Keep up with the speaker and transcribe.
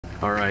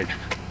All right,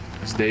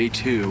 it's day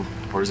 2,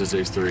 or is this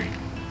day 3?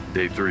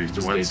 Day 3,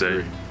 it's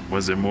Wednesday.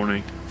 Wednesday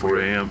morning, 4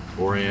 a.m.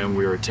 4 a.m.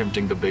 We are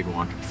attempting the big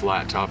one,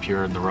 flat top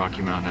here in the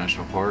Rocky Mountain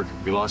National Park.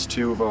 We lost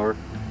 2 of our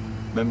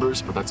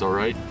members, but that's all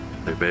right.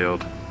 They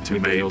bailed. 2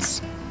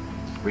 mates.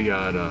 We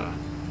got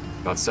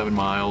about 7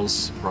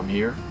 miles from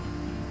here.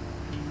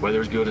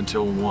 Weather's good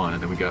until 1,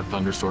 and then we got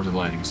thunderstorms and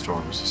lightning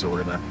storms. So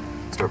we're gonna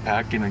start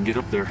packing and get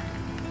up there.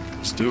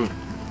 Let's do it.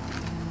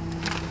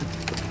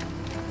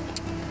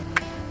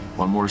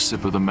 One more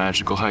sip of the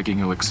magical hiking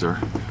elixir,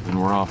 then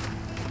we're off.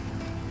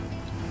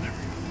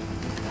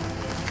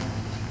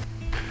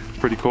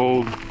 Pretty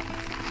cold.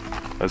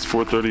 It's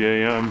 4:30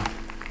 a.m.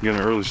 Getting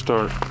an early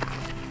start.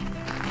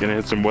 Gonna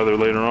hit some weather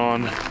later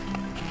on,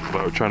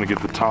 but we're trying to get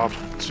the top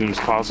as soon as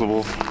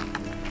possible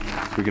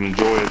so we can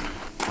enjoy it.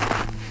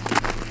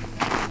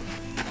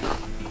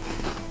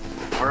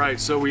 All right,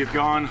 so we've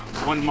gone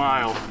 1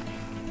 mile.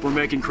 We're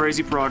making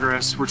crazy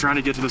progress. We're trying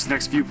to get to this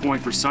next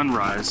viewpoint for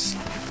sunrise.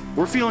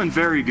 We're feeling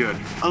very good,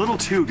 a little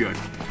too good.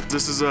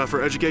 This is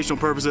for educational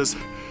purposes.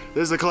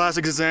 This is a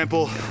classic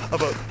example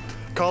of a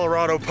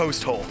Colorado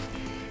post hole.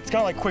 It's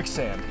kind of like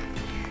quicksand.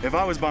 If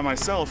I was by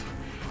myself,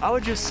 I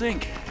would just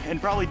sink and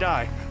probably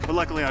die. But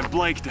luckily I have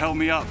Blake to help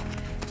me up.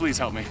 Please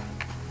help me.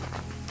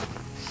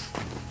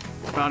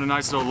 Found a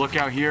nice little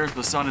lookout here.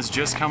 The sun is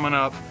just coming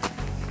up.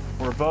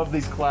 We're above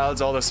these clouds,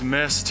 all this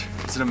mist.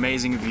 It's an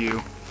amazing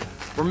view.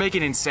 We're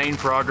making insane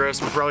progress.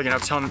 We're probably gonna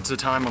have tons of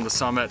time on the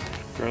summit.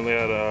 Currently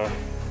at a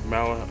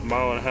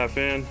mile and a half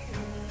in.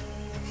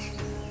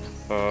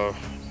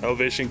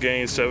 Elevation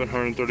gain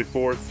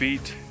 734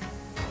 feet,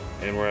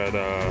 and we're at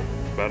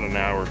about an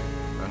hour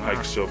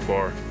hike so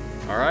far.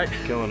 All right,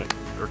 Killing it.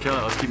 we're killing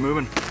it. Let's keep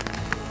moving.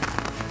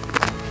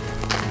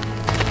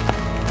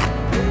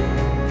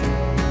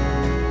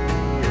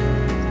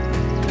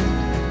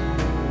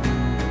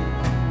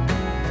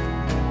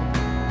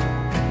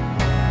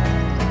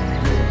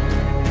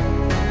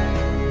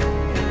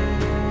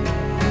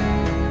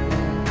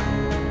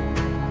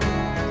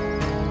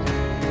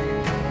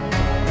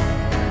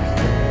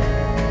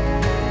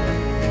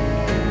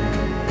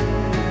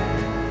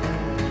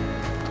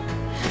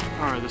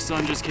 The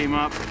sun just came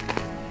up.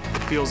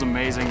 Feels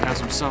amazing. Has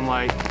some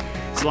sunlight.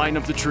 It's lighting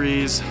up the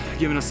trees,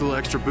 giving us a little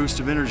extra boost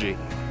of energy.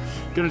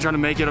 Gonna try to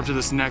make it up to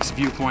this next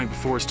viewpoint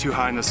before it's too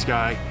high in the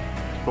sky,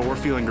 but we're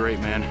feeling great,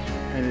 man.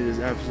 And it is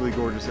absolutely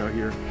gorgeous out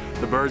here.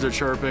 The birds are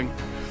chirping.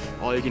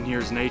 All you can hear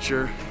is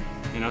nature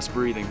and us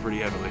breathing pretty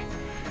heavily.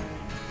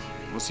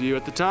 We'll see you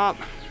at the top.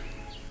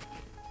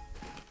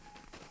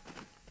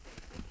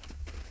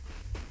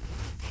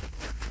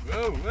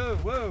 Whoa, whoa,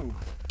 whoa.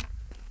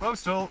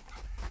 Post hole.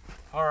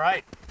 All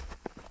right,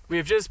 we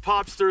have just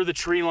popped through the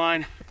tree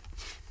line.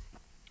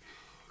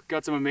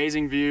 Got some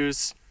amazing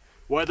views.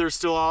 Weather's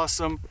still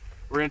awesome.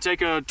 We're gonna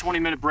take a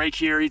 20-minute break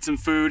here, eat some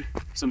food,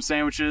 some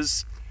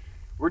sandwiches.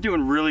 We're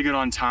doing really good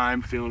on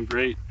time. Feeling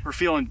great. We're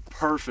feeling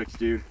perfect,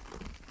 dude.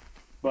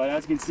 But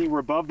as you can see, we're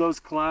above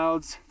those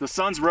clouds. The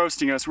sun's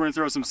roasting us. We're gonna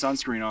throw some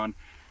sunscreen on.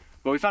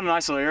 But we found a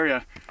nice little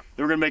area.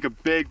 Then we're gonna make a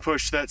big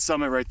push to that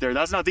summit right there.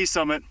 That's not the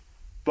summit,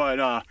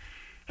 but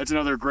that's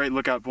another great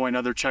lookout point,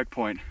 another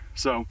checkpoint.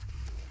 So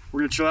we're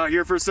gonna chill out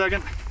here for a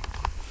second,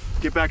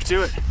 get back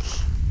to it.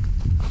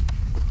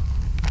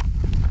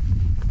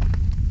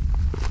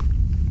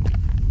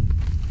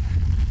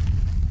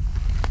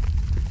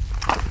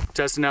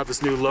 Testing out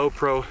this new low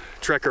pro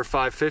Trekker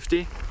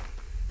 550.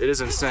 It is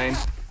insane.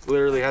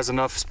 Literally has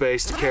enough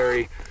space to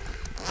carry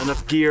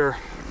enough gear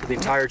for the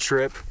entire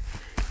trip.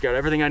 Got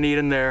everything I need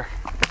in there.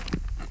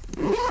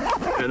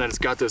 And then it's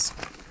got this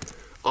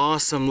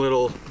awesome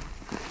little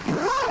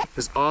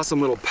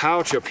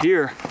pouch up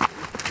here.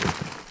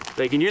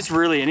 They can use for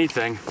really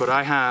anything, but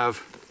I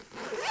have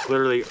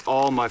literally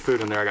all my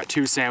food in there. I got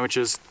 2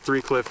 sandwiches,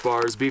 3 Cliff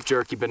Bars, beef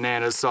jerky,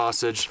 bananas,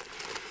 sausage.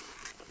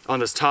 On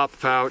this top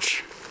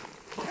pouch,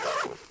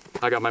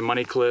 I got my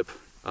money clip,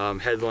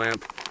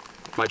 headlamp,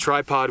 my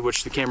tripod,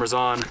 which the camera's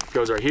on,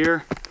 goes right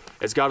here.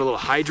 It's got a little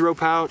hydro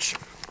pouch,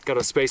 got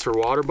a space for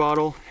water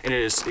bottle, and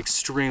it is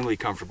extremely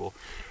comfortable.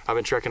 I've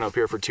been trekking up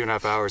here for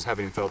 2.5 hours,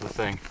 haven't even felt a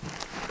thing.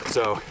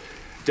 So,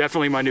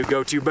 definitely my new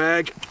go-to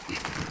bag.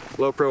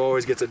 Low Pro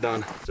always gets it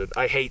done.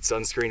 I hate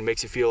sunscreen,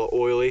 makes you feel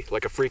oily,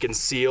 like a freaking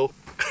seal.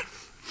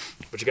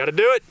 But you gotta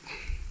do it.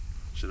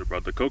 Should have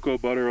brought the cocoa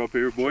butter up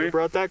here, boy. Should've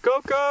brought that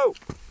cocoa.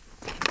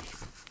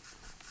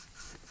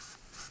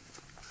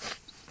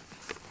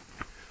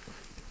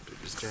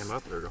 Just jam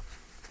up, there we go.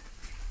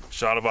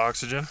 Shot of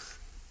oxygen.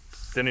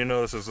 Didn't even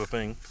know this was a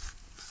thing.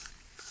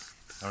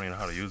 I don't even know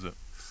how to use it.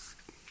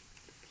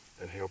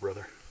 Inhale,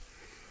 brother.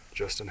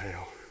 Just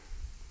inhale.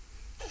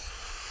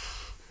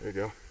 There you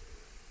go.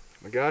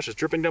 Oh my gosh, it's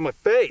dripping down my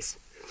face.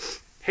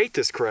 Hate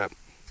this crap.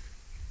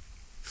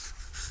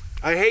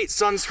 I hate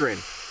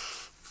sunscreen.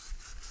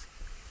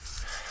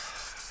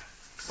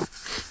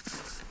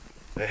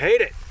 I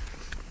hate it.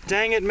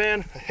 Dang it,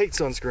 man. I hate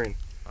sunscreen.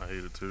 I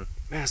hate it too.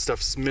 Man,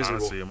 stuff's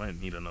miserable. Honestly, I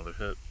might need another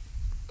hit.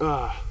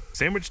 Ah.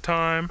 Sandwich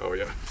time. Oh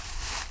yeah.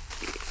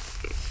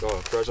 Oh,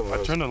 fresh on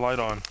I turned the light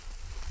on.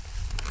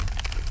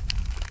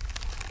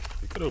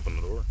 could open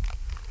the door.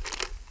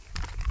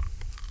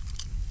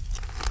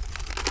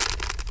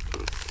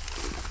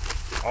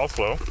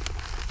 Also,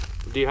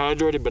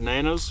 dehydrated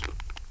bananas,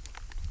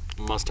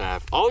 must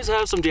have. Always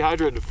have some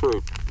dehydrated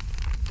fruit.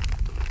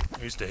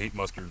 I used to hate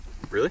mustard.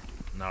 Really?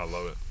 Now I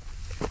love it.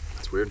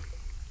 That's weird.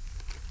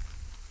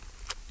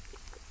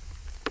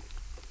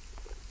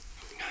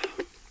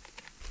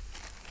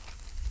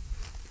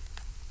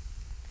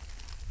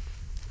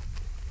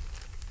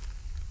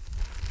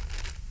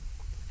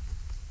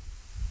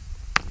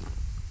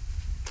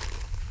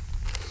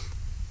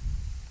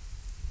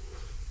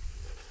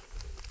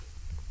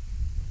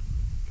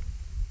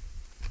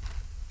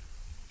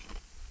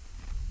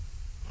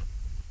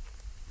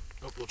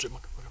 Oh, little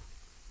chipmunk.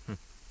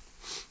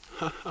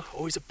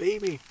 Oh, he's a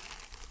baby.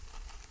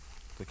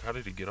 Like, how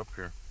did he get up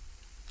here?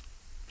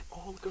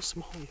 Oh, look how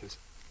small he is.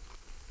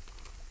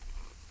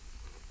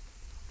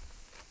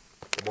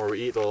 The more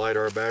we eat, the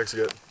lighter our bags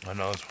get. I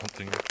know, that's one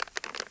thing.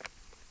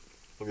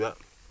 Look at that.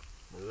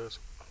 Look at this.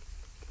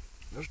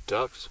 There's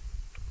ducks.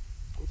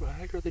 What the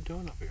heck are they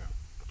doing up here?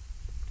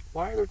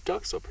 Why are there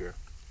ducks up here?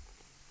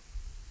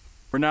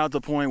 We're now at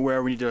the point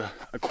where we need to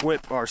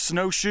equip our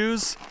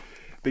snowshoes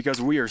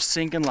because we are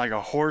sinking like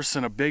a horse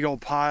in a big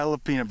old pile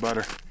of peanut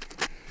butter.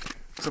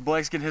 So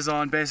Blake's getting his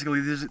on. Basically,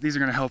 these are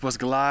gonna help us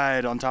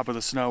glide on top of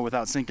the snow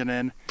without sinking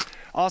in.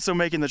 Also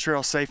making the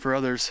trail safe for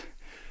others.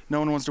 No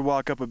one wants to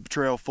walk up a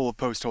trail full of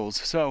post holes.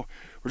 So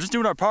we're just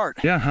doing our part.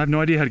 Yeah, I have no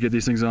idea how to get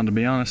these things on, to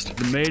be honest.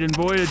 The maiden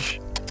voyage.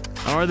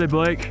 How are they,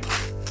 Blake?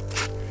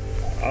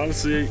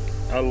 Honestly,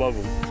 I love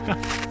them.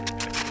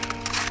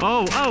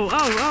 Oh. So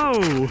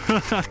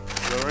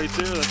right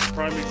there, that's a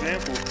prime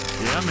example.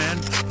 Yeah, man.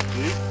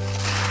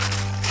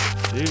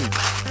 See? Dude.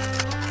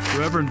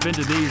 Whoever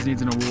invented these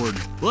needs an award.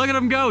 Look at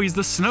him go, he's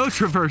the snow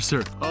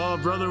traverser. Oh,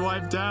 brother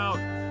wiped out.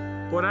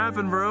 What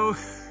happened, bro?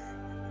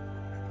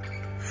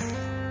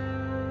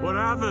 What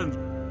happened?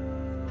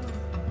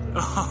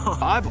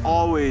 I've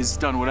always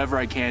done whatever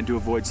I can to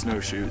avoid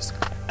snowshoes.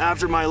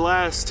 After my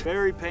last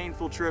very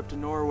painful trip to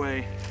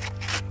Norway,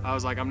 I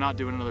was like, I'm not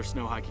doing another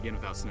snow hike again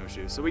without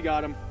snowshoes. So we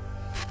got them.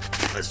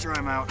 Let's try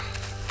them out.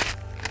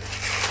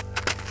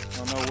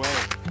 Oh, no way.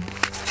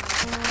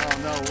 Oh,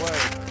 no way.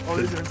 Oh,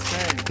 these are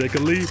insane. Take a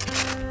leap.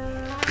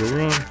 Go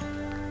run.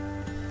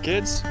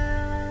 Kids,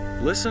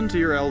 listen to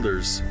your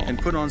elders and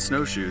put on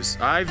snowshoes.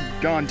 I've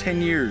gone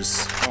 10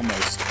 years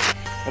almost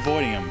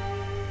avoiding them,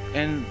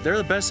 and they're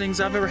the best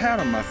things I've ever had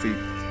on my feet.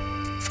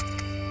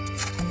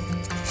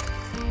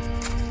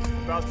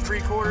 About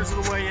 3/4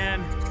 of the way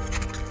in.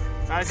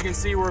 As you can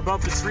see, we're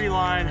above the tree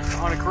line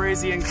on a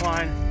crazy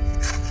incline.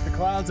 The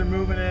clouds are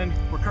moving in.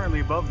 We're currently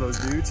above those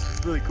dudes.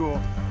 It's really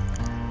cool.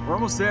 We're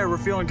almost there. We're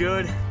feeling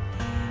good.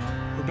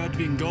 We're about to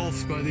be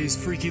engulfed by these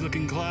freaky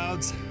looking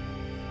clouds.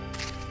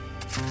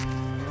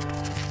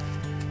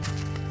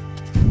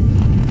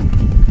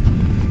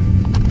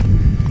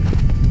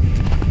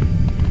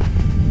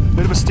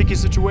 Bit of a sticky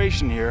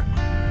situation here.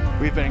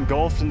 We've been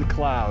engulfed in the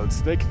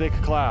clouds, thick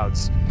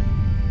clouds.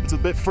 It's a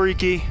bit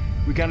freaky.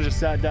 We kind of just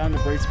sat down to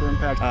brace for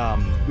impact.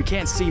 We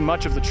can't see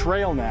much of the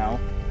trail now.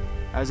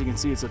 As you can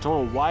see, it's a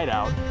total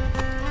whiteout.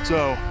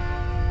 So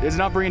it's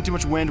not bringing too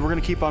much wind. We're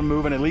gonna keep on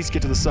moving, at least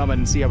get to the summit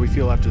and see how we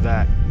feel after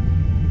that.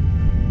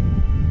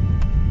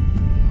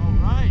 All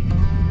right,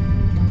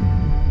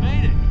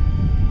 made it.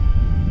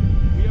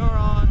 We are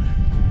on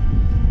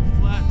the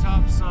flat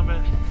top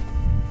summit.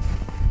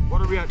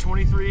 What are we at,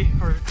 23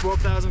 or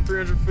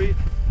 12,300 feet?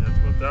 Yeah,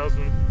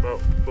 12,000,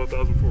 about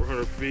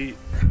 12,400 feet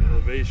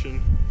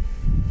elevation.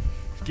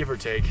 Give or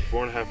take.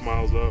 4.5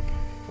 miles up.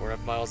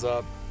 4.5 miles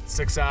up,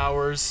 6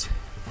 hours.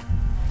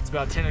 It's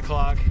about 10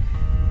 o'clock.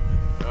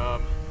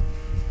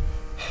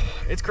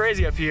 It's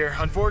crazy up here.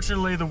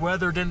 Unfortunately, the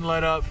weather didn't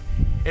let up.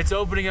 It's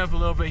opening up a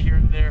little bit here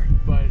and there,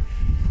 but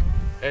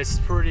it's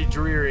pretty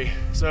dreary.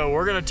 So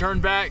we're gonna turn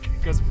back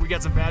because we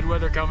got some bad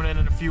weather coming in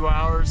a few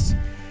hours.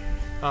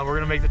 We're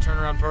gonna make the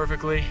turnaround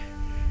perfectly.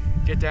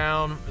 Get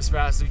down as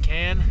fast as we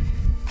can.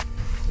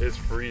 It's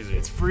freezing.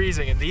 It's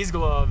freezing, and these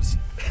gloves,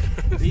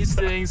 these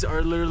things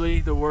are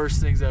literally the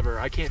worst things ever.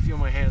 I can't feel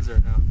my hands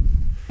right now.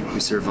 We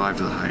survived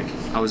the hike.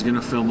 I was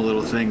gonna film a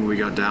little thing when we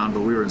got down,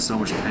 but we were in so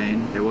much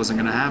pain, it wasn't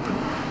gonna happen.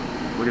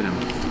 Look at him.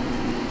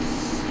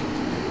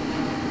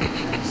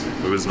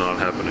 It was not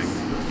happening.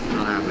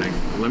 Not happening.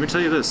 Let me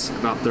tell you this,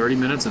 about 30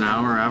 minutes, an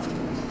hour after,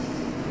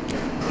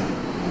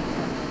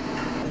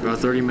 about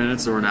 30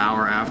 minutes or an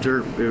hour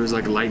after, it was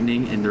like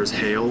lightning and there's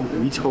hail.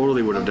 We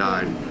totally would have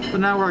died.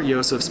 But now we're at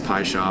Yosef's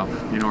pie shop,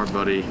 you know, our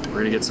buddy. We're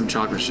gonna get some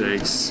chocolate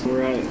shakes.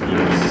 We're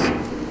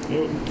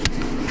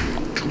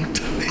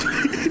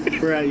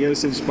at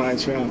Yosef's pie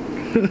shop,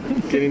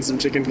 getting some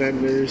chicken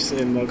tenders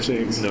and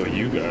milkshakes. No,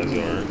 you guys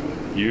aren't.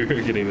 You're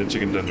getting the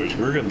chicken tenders.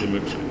 We're getting the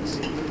milkshakes.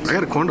 I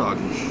got a corn dog.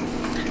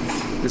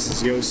 This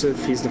is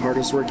Yosef. He's the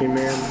hardest working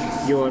man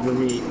you'll ever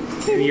meet.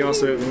 And he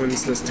also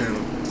owns this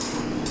town.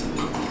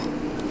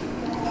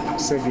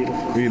 So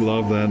beautiful. We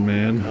love that,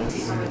 man.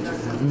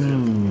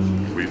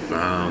 We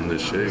found the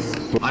shake.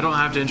 I don't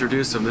have to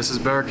introduce him. This is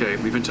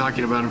Berke. We've been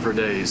talking about him for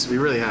days. We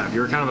really have.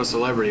 You're kind of a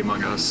celebrity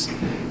among us.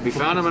 We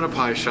found him in a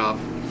pie shop.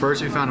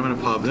 First we found him in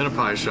a pub, then a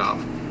pie shop.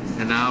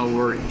 And now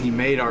he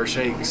made our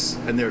shakes,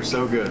 and they're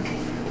so good.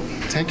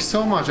 Thank you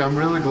so much. I'm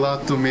really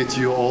glad to meet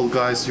you all,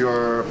 guys. You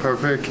are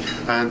perfect.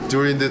 And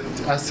during the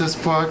SS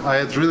Park, I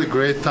had really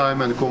great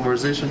time and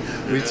conversation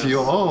with you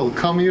all.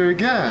 Come here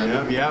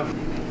again. Yep.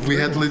 We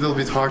had a little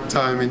bit hard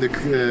time in the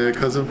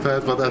cousin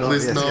pad, but at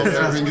least now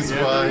everything is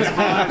fine.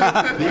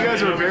 You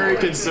guys were very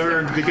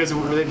concerned because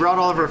they brought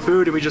all of our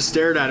food and we just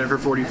stared at it for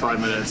 45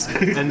 minutes.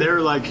 And they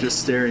were like just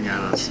staring at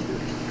us.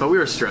 But we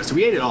were stressed.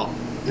 We ate it all.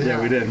 Yeah,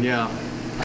 we did. Yeah.